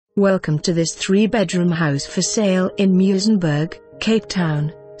Welcome to this 3-bedroom house for sale in Muizenberg, Cape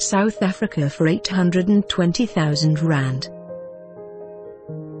Town, South Africa for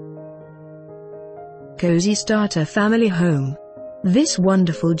R820,000. Cozy starter family home. This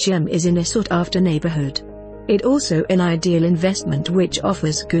wonderful gem is in a sought-after neighborhood. It also an ideal investment which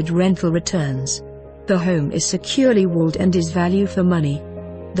offers good rental returns. The home is securely walled and is value for money.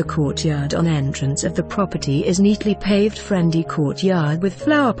 The courtyard on entrance of the property is neatly paved friendy courtyard with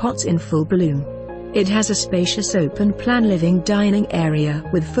flower pots in full bloom. It has a spacious open-plan living dining area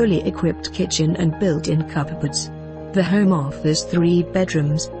with fully equipped kitchen and built-in cupboards. The home offers 3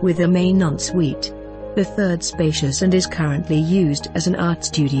 bedrooms with a main ensuite. The third spacious and is currently used as an art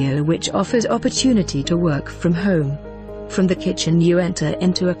studio which offers opportunity to work from home. From the kitchen you enter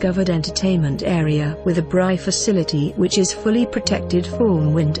into a covered entertainment area with a braai facility which is fully protected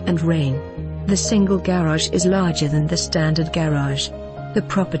from wind and rain. The single garage is larger than the standard garage. The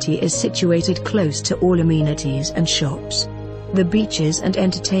property is situated close to all amenities and shops. The beaches and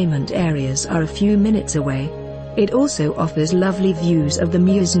entertainment areas are a few minutes away. It also offers lovely views of the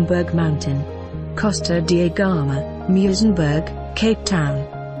Muizenberg mountain. Costa da Gama, Muizenberg, Cape Town.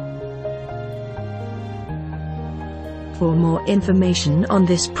 For more information on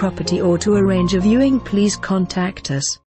this property or to arrange a viewing, please contact us.